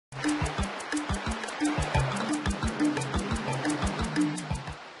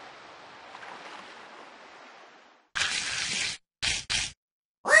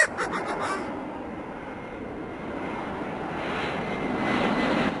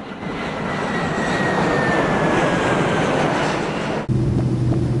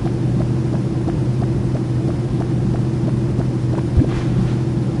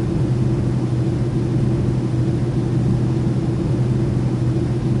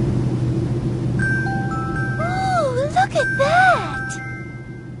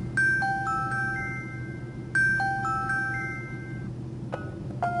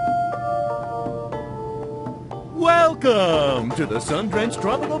to the sun-drenched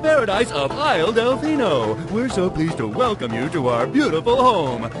tropical paradise of Isle Delfino. We're so pleased to welcome you to our beautiful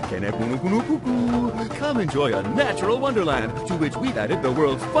home. Come enjoy a natural wonderland to which we've added the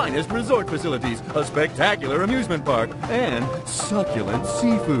world's finest resort facilities, a spectacular amusement park, and succulent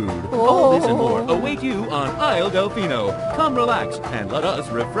seafood. All this and more await you on Isle Delfino. Come relax and let us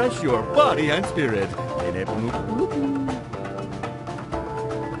refresh your body and spirit.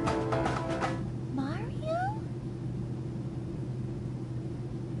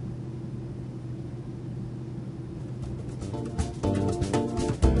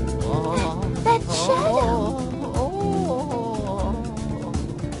 That shadow!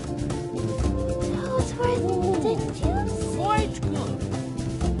 Those were the juicy. Quite good.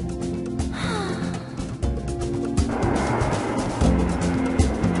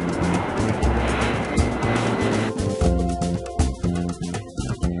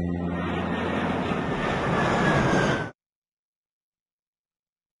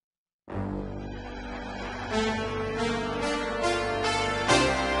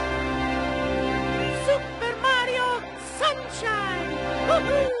 Super Mario Sunshine!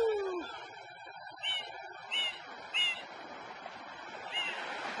 Woohoo!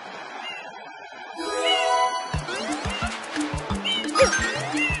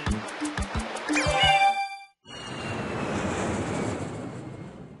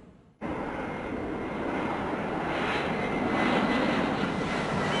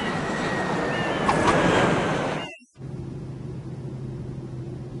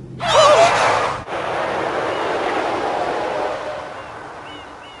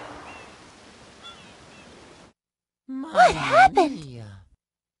 What happened?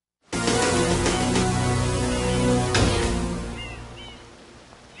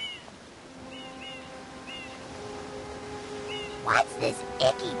 What's this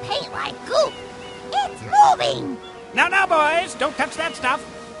icky paint-like goop? It's moving! Now, boys, don't touch that stuff.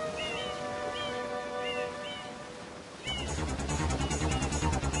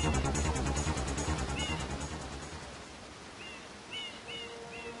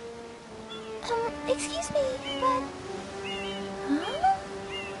 Excuse me, but... Huh?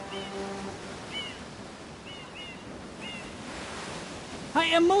 I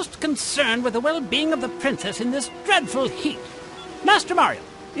am most concerned with the well-being of the princess in this dreadful heat. Master Mario,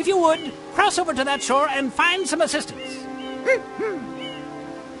 if you would, cross over to that shore and find some assistance.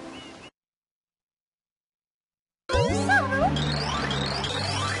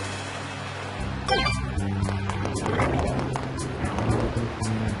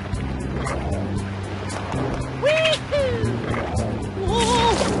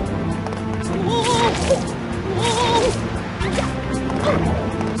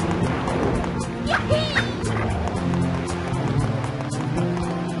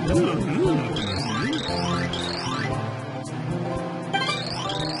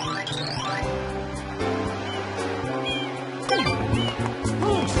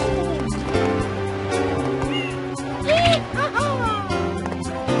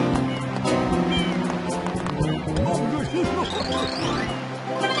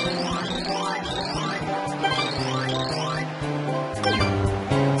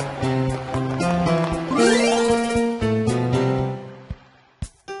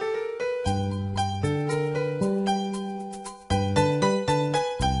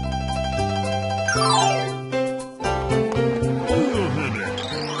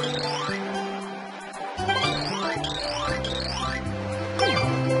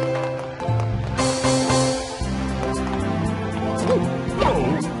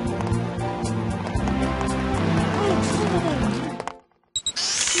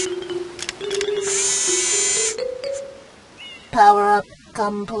 Power-up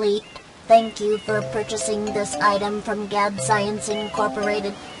complete. Thank you for purchasing this item from Gab Science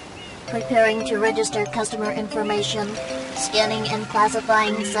Incorporated. Preparing to register customer information. Scanning and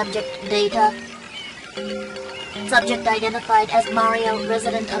classifying subject data. Subject identified as Mario,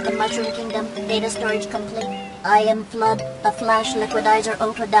 resident of the Mushroom Kingdom. Data storage complete. I am Flood, a flash liquidizer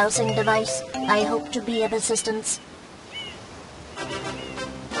ultra-dowsing device. I hope to be of assistance.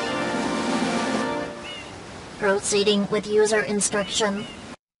 Proceeding with user instruction.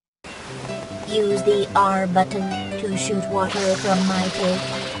 Use the R button to shoot water from my tank.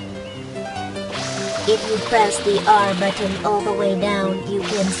 If you press the R button all the way down, you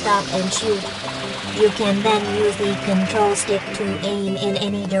can stop and shoot. You can then use the control stick to aim in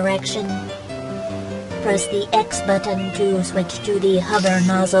any direction. Press the X button to switch to the hover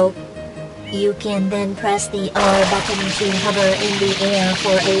nozzle. You can then press the R button to hover in the air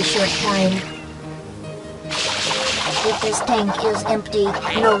for a short time. If this tank is empty,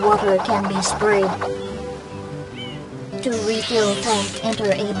 no water can be sprayed. To refill tank,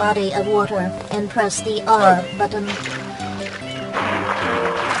 enter a body of water and press the R button.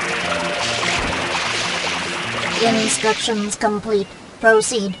 Instructions complete.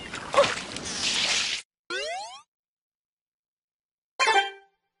 Proceed.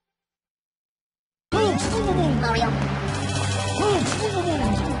 Mario.